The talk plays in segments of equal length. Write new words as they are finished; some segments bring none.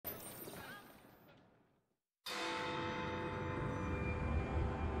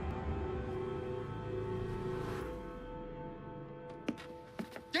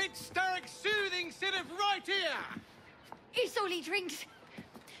syrup right here! It's all he drinks.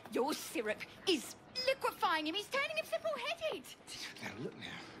 Your syrup is liquefying him. He's turning him simple-headed. Now, look now.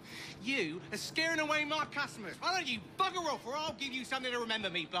 You are scaring away my customers. Why don't you bugger off, or I'll give you something to remember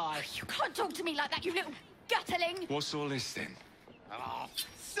me by. You can't talk to me like that, you little gutterling. What's all this, then? Oh,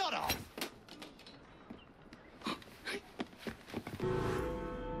 sod off!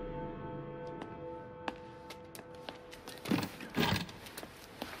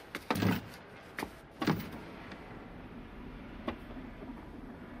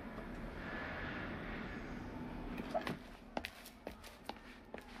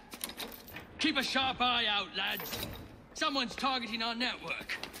 Keep a sharp eye out, lads. Someone's targeting our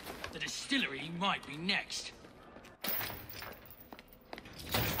network. The distillery might be next.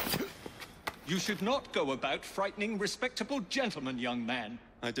 You should not go about frightening respectable gentlemen, young man.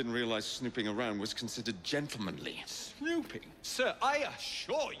 I didn't realize snooping around was considered gentlemanly. Snooping? Sir, I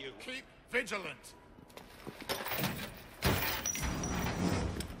assure you... Keep vigilant.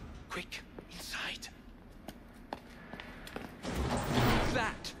 Quick, inside.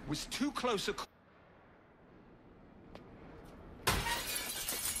 That was too close a...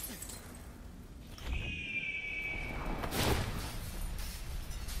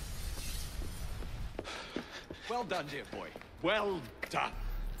 Well done, dear boy. Well done.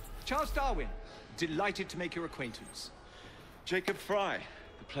 Charles Darwin, delighted to make your acquaintance. Jacob Frye,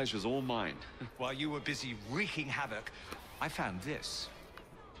 the pleasure's all mine. While you were busy wreaking havoc, I found this.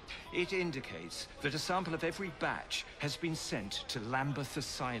 It indicates that a sample of every batch has been sent to Lambeth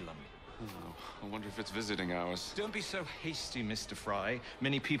Asylum. Oh, I wonder if it's visiting hours. Don't be so hasty, Mr. Frye.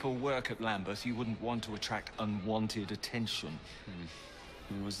 Many people work at Lambeth. You wouldn't want to attract unwanted attention.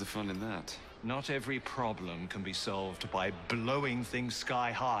 What's the fun in that? Not every problem can be solved by blowing things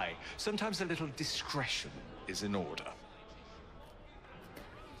sky high. Sometimes a little discretion is in order.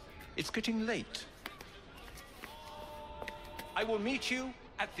 It's getting late. I will meet you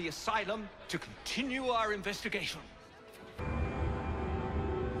at the asylum to continue our investigation.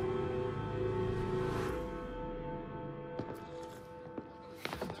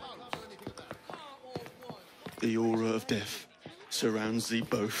 The aura of death surrounds thee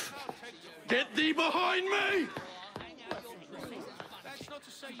both. Get thee behind me!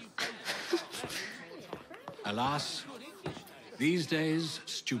 Alas, these days,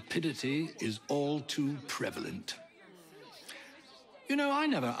 stupidity is all too prevalent. You know, I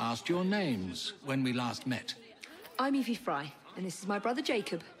never asked your names when we last met. I'm Evie Frye, and this is my brother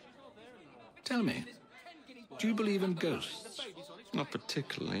Jacob. Tell me, do you believe in ghosts? Not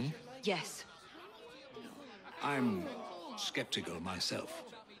particularly. Yes. I'm skeptical myself.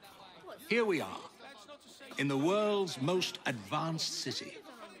 Here we are, in the world's most advanced city,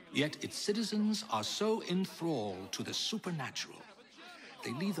 yet its citizens are so enthralled to the supernatural,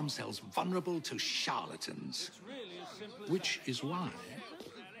 they leave themselves vulnerable to charlatans. Which is why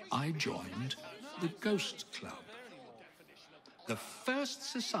I joined the Ghost Club. The first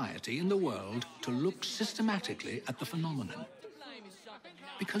society in the world to look systematically at the phenomenon.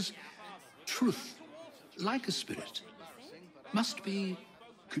 Because truth, like a spirit, must be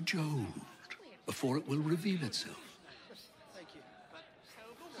cajoled before it will reveal itself.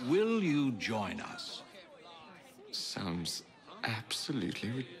 Will you join us? Sounds absolutely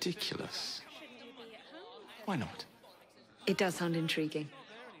ridiculous. Why not? It does sound intriguing.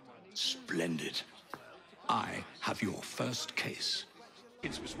 Splendid. I have your first case.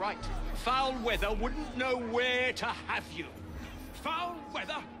 It was right. Foul weather wouldn't know where to have you. Foul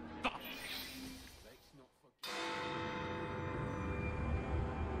weather, but...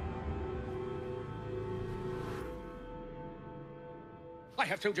 I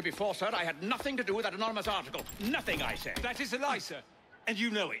have told you before, sir, I had nothing to do with that anonymous article. Nothing, I say. That is a lie, sir. And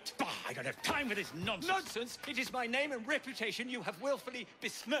you know it. Bah, I don't have time for this nonsense. Nonsense? It is my name and reputation you have willfully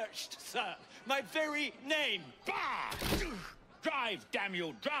besmirched, sir. My very name. Bah! Drive, damn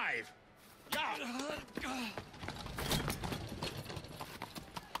you, drive! Yeah.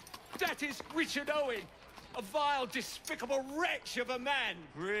 That is Richard Owen, a vile, despicable wretch of a man.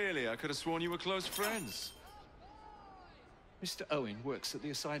 Really? I could have sworn you were close friends. Mr. Owen works at the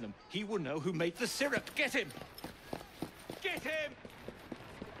asylum. He will know who made the syrup. Get him! Get him!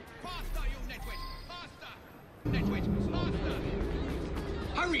 Faster, you nitwit! Faster! Nitwit,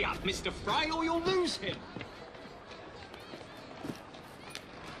 faster! Hurry up, Mr. Frye, or you'll lose him!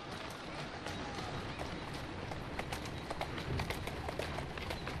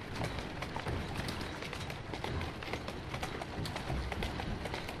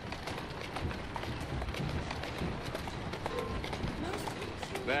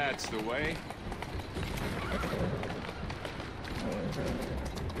 That's the way.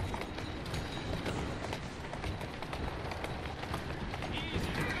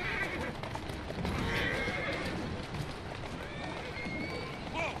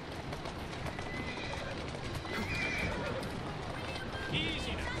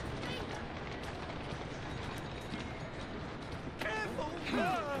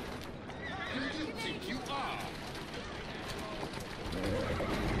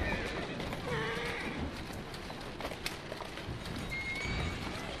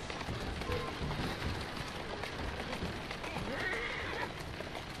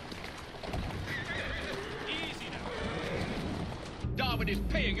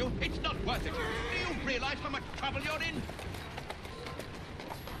 nobody's paying you, it's not worth it. Do you realize how much trouble you're in?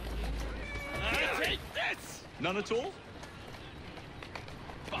 Take this! None at all?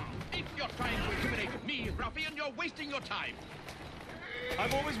 Well, if you're trying to intimidate me, ruffian, you're wasting your time.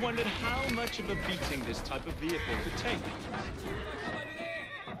 I've always wondered how much of a beating this type of vehicle could take.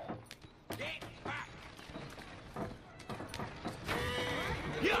 Get back!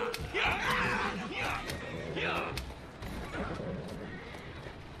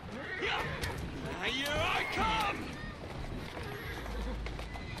 Here I come!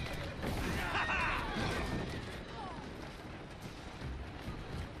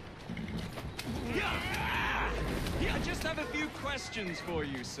 I just have a few questions for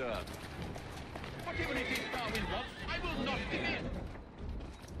you, sir. Whatever it is Darwin wants, I will not give in.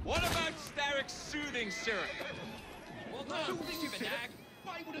 What about Starrick's soothing syrup? Soothing syrup?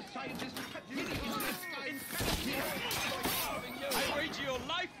 Why would a scientist have hidden his I wager your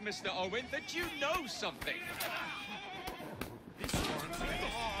life, Mr. Owen, that you know something. Stop!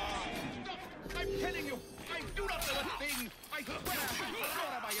 I'm telling you, I do not know a thing. I swear,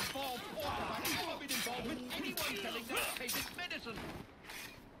 nor am I involved or have I ever been involved with anyone selling that tainted medicine.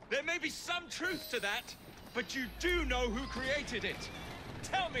 There may be some truth to that, but you do know who created it.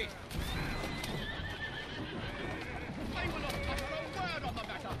 Tell me. I will not utter a word on the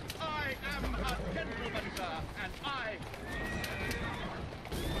matter. I am a gentleman, sir, and I...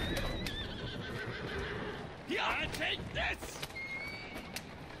 Yeah, take this!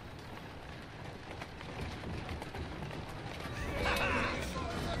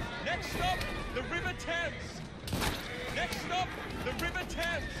 Next stop, the River Thames. Next stop, the River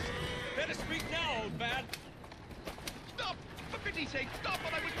Thames. Better speak now, old man. Stop! For pity's sake, stop,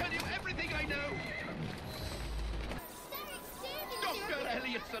 and I will tell you everything I know. Dr.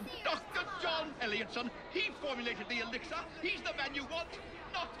 Elliotson, Dr. John Elliotson. He formulated the elixir. He's the man you want,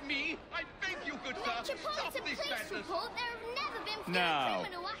 not me. I beg you, good sir, stop this madness. Report, there have never been fewer Now,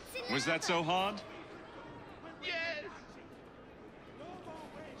 criminal acts in was that so hard? Yes.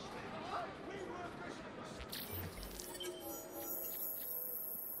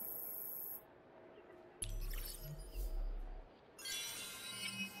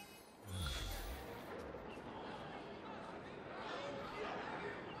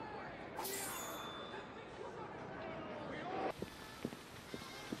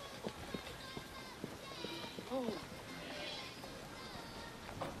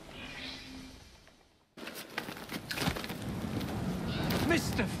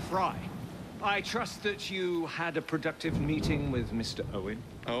 Mr. Frye, I trust that you had a productive meeting with Mr. Owen.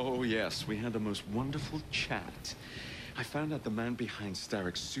 Oh, yes. We had the most wonderful chat. I found out the man behind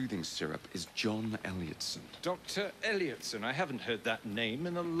Starrick's soothing syrup is John Elliotson. Dr. Elliotson, I haven't heard that name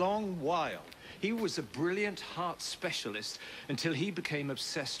in a long while. He was a brilliant heart specialist until he became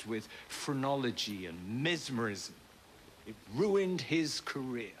obsessed with phrenology and mesmerism. It ruined his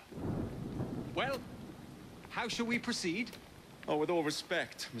career. Well, how shall we proceed? Oh, with all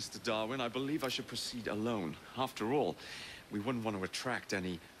respect, Mr. Darwin, I believe I should proceed alone. After all, we wouldn't want to attract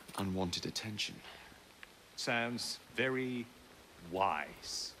any unwanted attention. Sounds very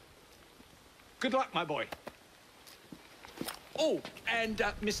wise. Good luck, my boy. Oh, and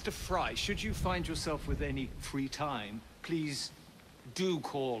Mr. Frye, should you find yourself with any free time, please do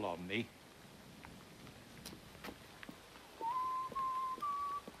call on me.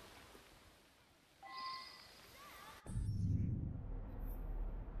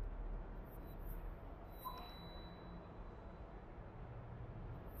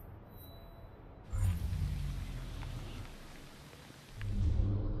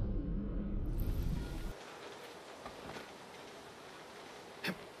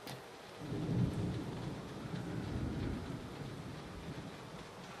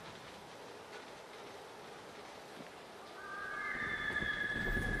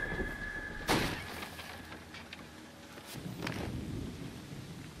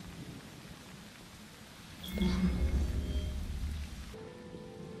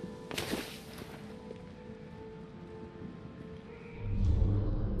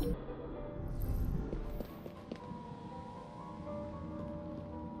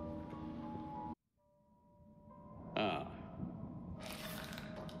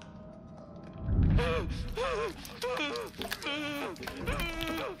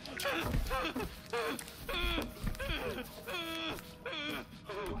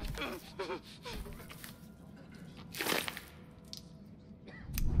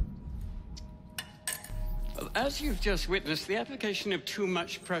 As you've just witnessed, the application of too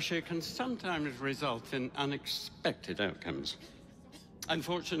much pressure can sometimes result in unexpected outcomes.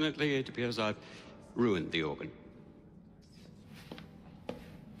 Unfortunately, it appears I've ruined the organ.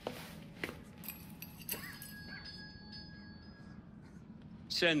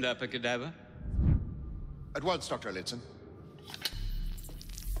 Send up a cadaver. At once, Dr. Elliotson.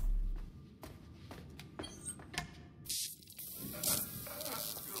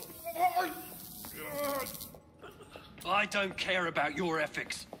 I don't care about your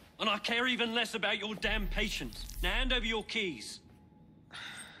ethics. And I care even less about your damn patience. Now hand over your keys.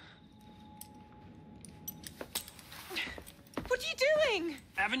 What are you doing?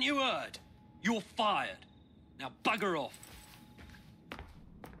 Haven't you heard? You're fired. Now bugger off.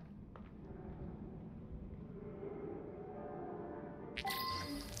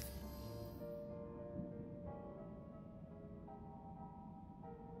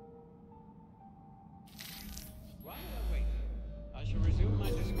 I shall resume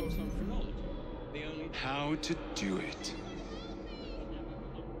my discourse on phrenology. The only... How to do it.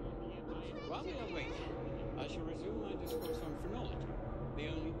 While we are waiting, I shall resume my discourse on phrenology. The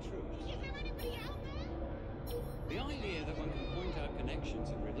only truth. Is there anybody out there? The idea that one can point out connections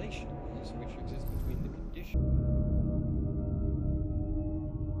and relations which exist between the conditions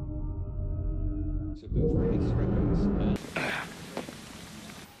of both race records and...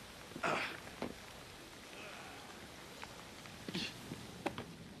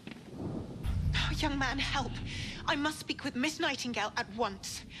 Young man, help. I must speak with Miss Nightingale at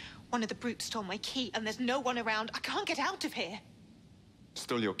once. One of the brutes stole my key, and there's no one around. I can't get out of here.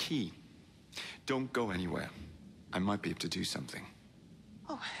 Stole your key. Don't go anywhere. I might be able to do something.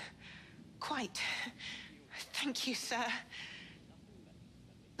 Oh, quite. Thank you, sir.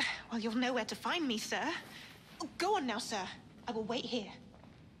 Well, you'll know where to find me, sir. Oh, go on now, sir. I will wait here.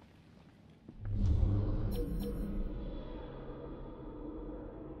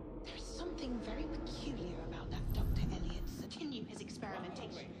 There is something very peculiar about that Dr. Elliot. Continue his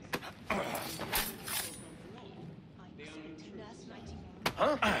experimentation. I sent to Nurse Nightingale.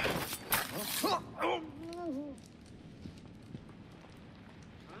 Huh?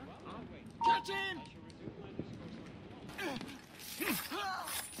 Catch him!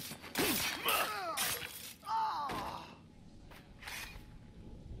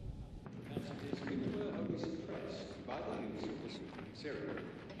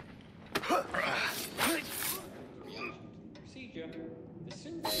 Procedure. The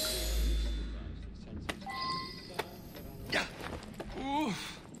Syndicate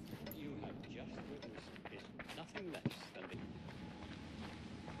you have just witnessed is nothing less than the...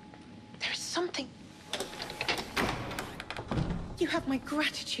 There is something... You have my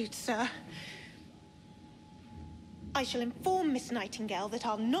gratitude, sir. I shall inform Miss Nightingale that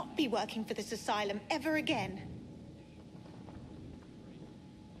I'll not be working for this asylum ever again.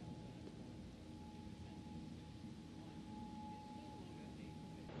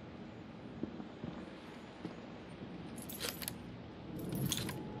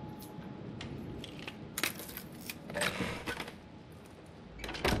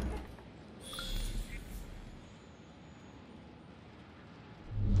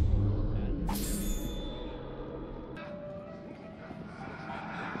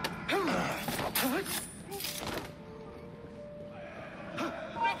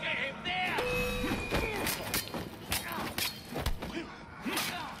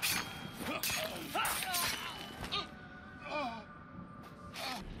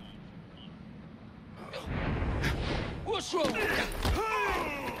 What's wrong?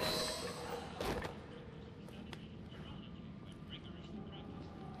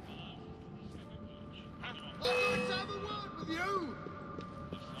 Let's have a word with you!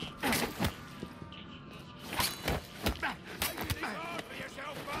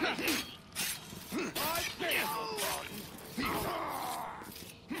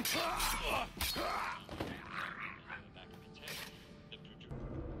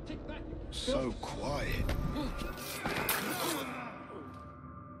 So quiet.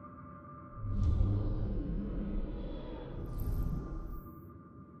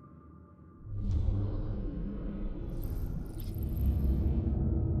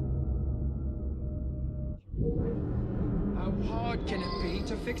 How hard can it be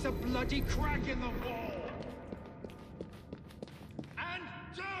to fix a bloody crack in the wall? And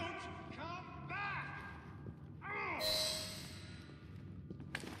don't come back! Ugh.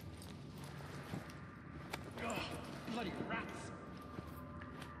 Ugh, bloody rats.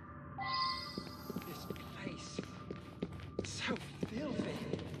 This place, so filthy.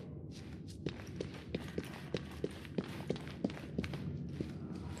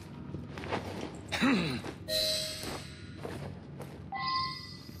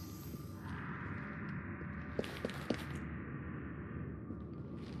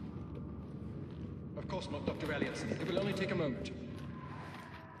 Of course not, Dr. Elliotson. It will only take a moment.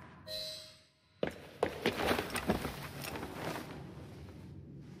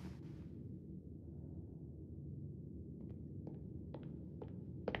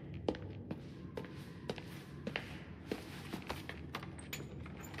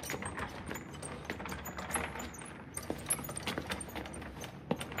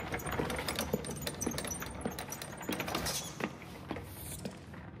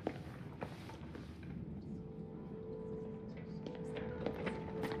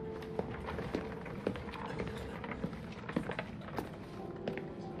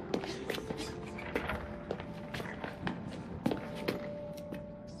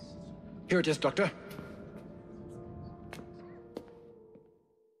 Here it is, Doctor.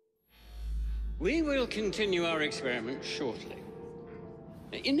 We will continue our experiment shortly.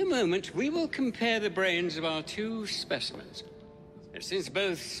 In a moment, we will compare the brains of our two specimens. Since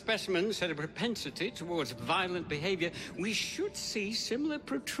both specimens had a propensity towards violent behavior, we should see similar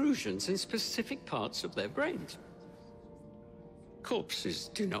protrusions in specific parts of their brains. Corpses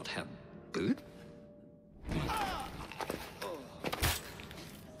do not have blood.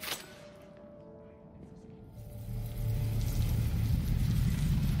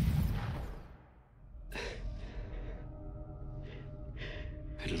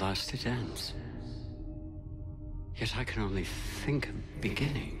 At last it ends. Yet I can only think of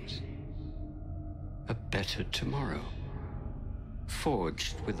beginnings. A better tomorrow.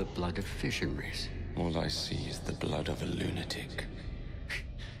 Forged with the blood of visionaries. All I see is the blood of a lunatic.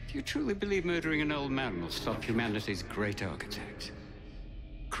 Do you truly believe murdering an old man will stop humanity's great architect?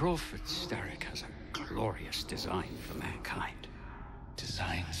 Crawford Starrick has a glorious design for mankind.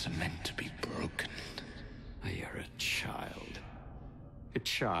 Designs are meant to be broken. You're a child. A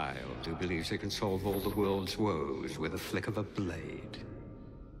child who believes they can solve all the world's woes with a flick of a blade.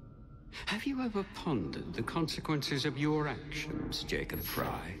 Have you ever pondered the consequences of your actions, Jacob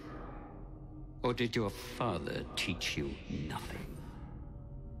Frye? Or did your father teach you nothing?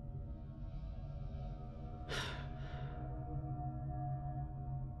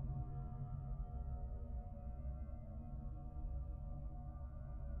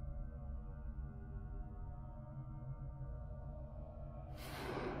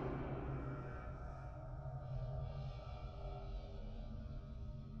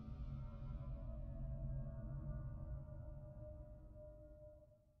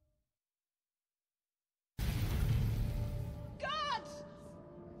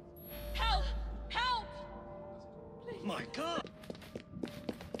 My God!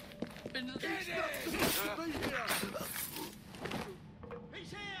 He's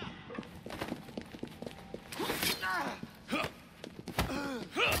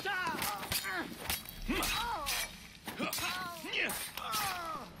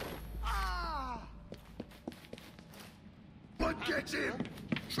But get him!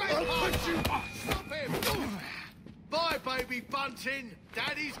 I'll put you... Stop him! Bye, baby bunting!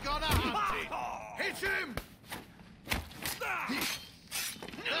 Daddy's got a hunting! Hit him!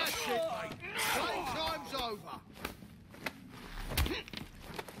 That's it, mate. Playtime's over.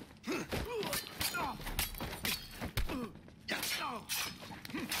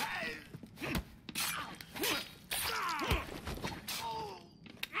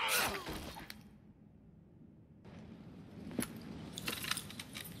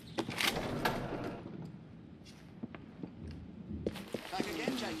 Back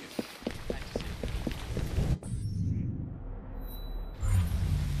again, Jacob.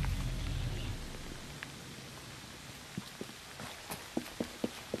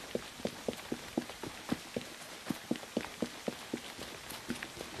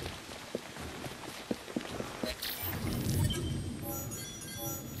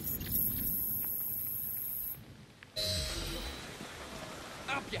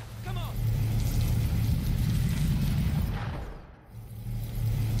 Come on!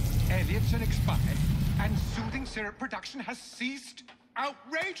 Elliotson expired, and soothing syrup production has ceased.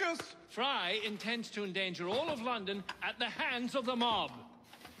 Outrageous! Frye intends to endanger all of London at the hands of the mob.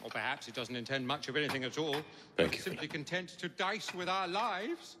 Or perhaps he doesn't intend much of anything at all. Thank you. Simply content to dice with our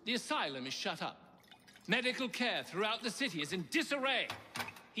lives. The asylum is shut up. Medical care throughout the city is in disarray.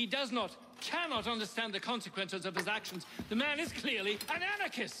 He cannot understand the consequences of his actions. The man is clearly an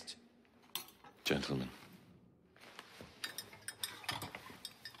anarchist. Gentlemen,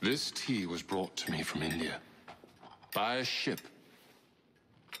 this tea was brought to me from India by a ship,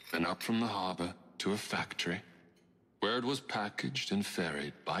 then up from the harbor to a factory, where it was packaged and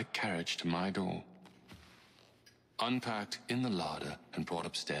ferried by carriage to my door, unpacked in the larder and brought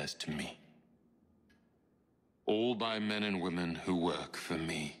upstairs to me. All by men and women who work for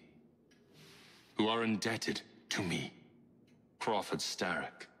me, who are indebted to me, Crawford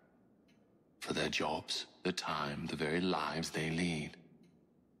Starrick, for their jobs, the time, the very lives they lead.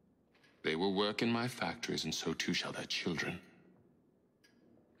 They will work in my factories, and so too shall their children.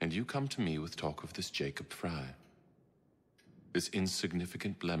 And you come to me with talk of this Jacob Frye, this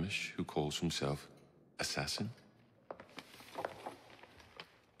insignificant blemish who calls himself assassin?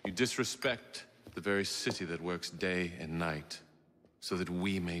 You disrespect the very city that works day and night so that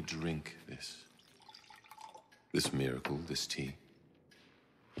we may drink this miracle, this tea.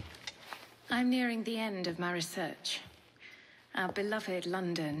 I'm nearing the end of my research. Our beloved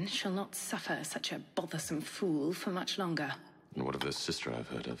London shall not suffer such a bothersome fool for much longer. And what of this sister I've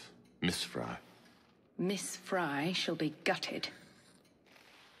heard of? Miss Frye. Miss Frye shall be gutted.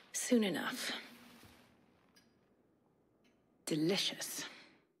 Soon enough. Delicious.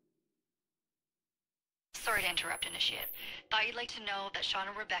 Sorry to interrupt, Initiate. Thought you'd like to know that Sean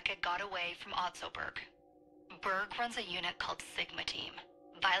and Rebecca got away from Otzoberg. Berg runs a unit called Sigma Team.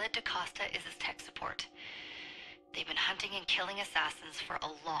 Violet DaCosta is his tech support. They've been hunting and killing assassins for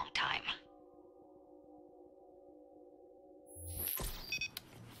a long time.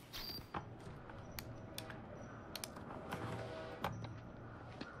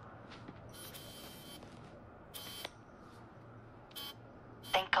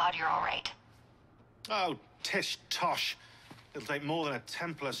 Thank God you're all right. Oh, tish tosh. It'll take more than a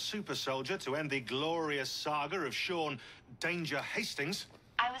Templar super soldier to end the glorious saga of Sean Danger Hastings.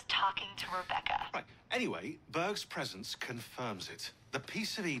 I was talking to Rebecca. Right. Anyway, Berg's presence confirms it. The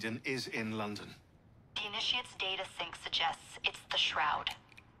Peace of Eden is in London. The Initiate's data sync suggests it's the Shroud.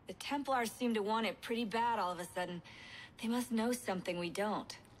 The Templars seem to want it pretty bad all of a sudden. They must know something we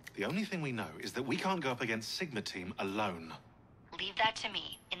don't. The only thing we know is that we can't go up against Sigma Team alone. Leave that to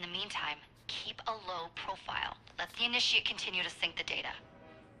me. In the meantime, keep a low profile. Let the Initiate continue to sync the data.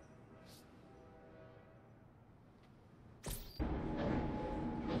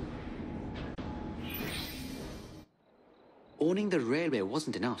 Owning the railway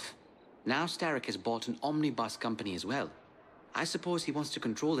wasn't enough. Now Starrick has bought an omnibus company as well. I suppose he wants to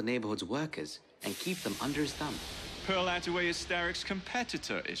control the neighborhood's workers and keep them under his thumb. Pearl Attaway is Starrick's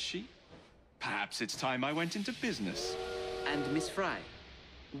competitor, is she? Perhaps it's time I went into business. And Miss Frye,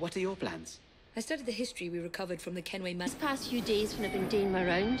 what are your plans? I studied the history we recovered from the Kenway Man. These past few days when I've been doing my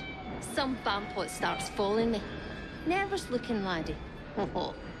round, some vampot starts following me. Nervous looking laddie.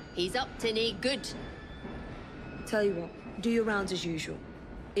 Oh, he's up to no good. Tell you what, do your rounds as usual.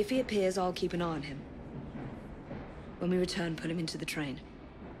 If he appears, I'll keep an eye on him. When we return, put him into the train.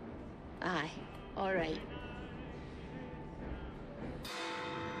 Aye, all right.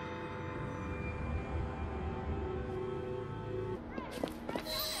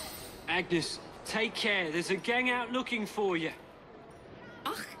 Agnes, take care. There's a gang out looking for you.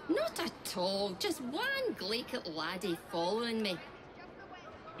 Ach, not at all. Just one glaikit laddie following me.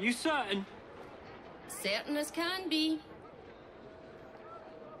 You certain? Certain as can be.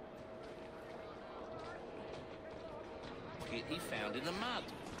 Locket he found in the mud.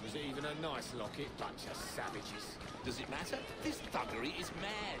 Was it even a nice locket? Bunch of savages. Does it matter? This thuggery is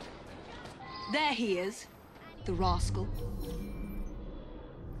mad. There he is, the rascal.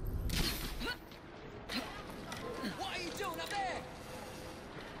 What are you doing up there?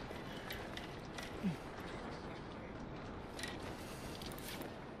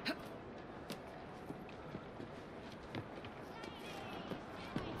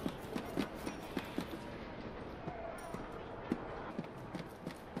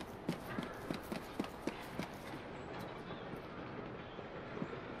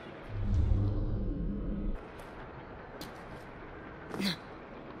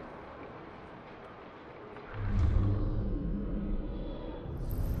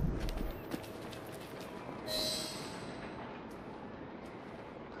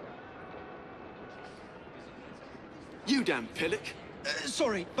 You damn pillock.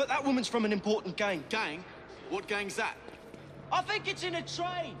 Sorry, but that woman's from an important gang. Gang? What gang's that? I think it's in a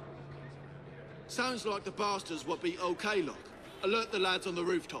train. Sounds like the bastards what beat old Kaylock. Alert the lads on the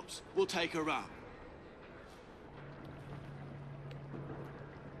rooftops. We'll take her out.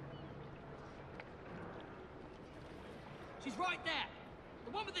 She's right there.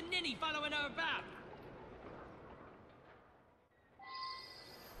 The one with the ninny following her about.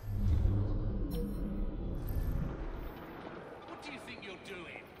 What do you think you're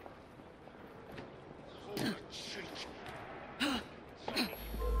doing? Oh, cheek.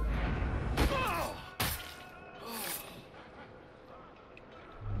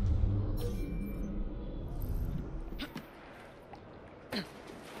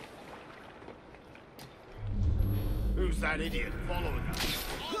 Who's that idiot following us?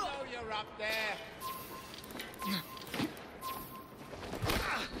 I know you're up there.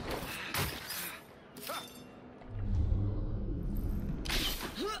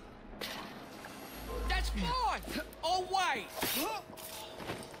 That's fine! Oh, wait!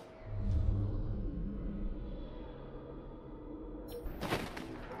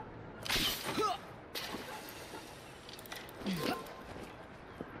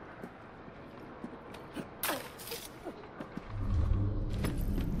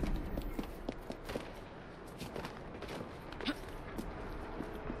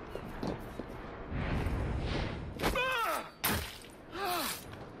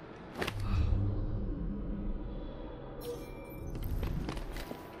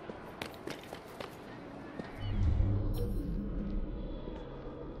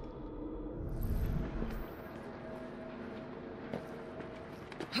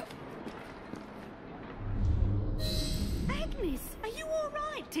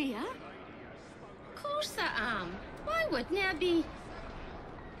 right, dear? Of course I am. Why wouldn't I be?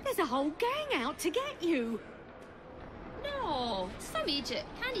 There's a whole gang out to get you. No, some idiot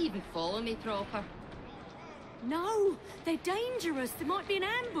can't even follow me proper. No, they're dangerous. There might be an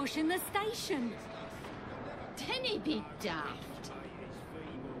ambush in the station. Dinny be daft.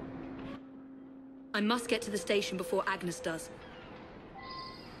 I must get to the station before Agnes does.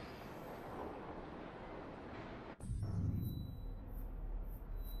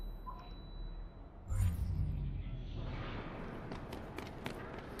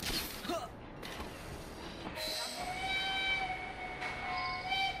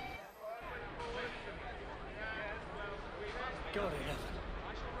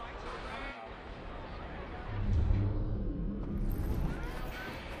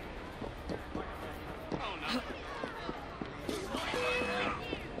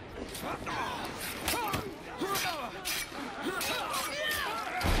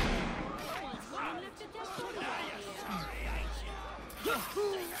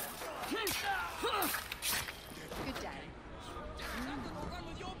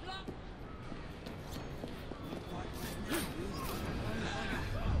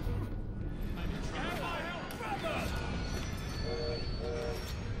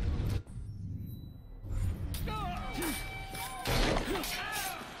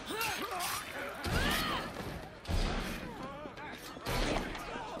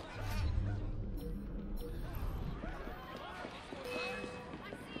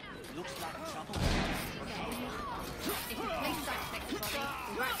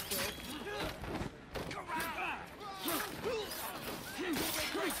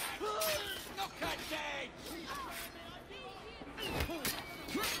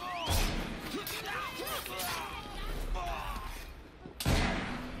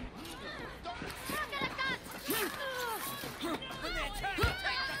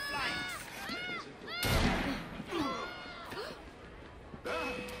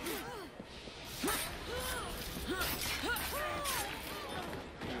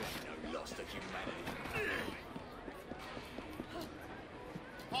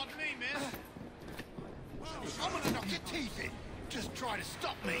 Pardon me, miss. I'm gonna knock your teeth in. Just try to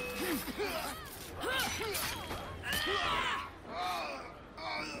stop me.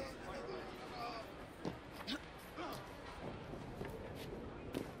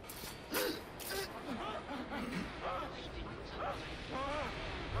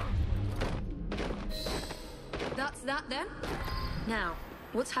 That's that then? Now,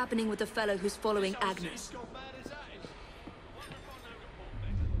 what's happening with the fellow who's following Agnes?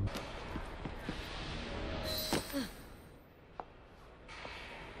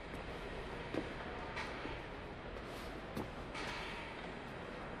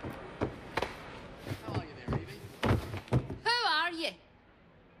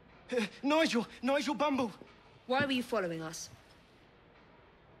 Nigel Bumble. Why were you following us?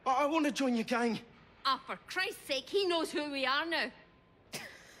 I want to join your gang. Ah, for Christ's sake, he knows who we are now.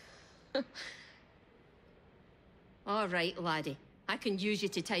 All right, laddie. I can use you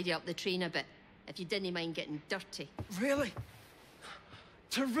to tidy up the train a bit, if you didn't mind getting dirty. Really?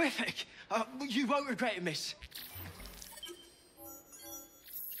 Terrific. You won't regret it, miss.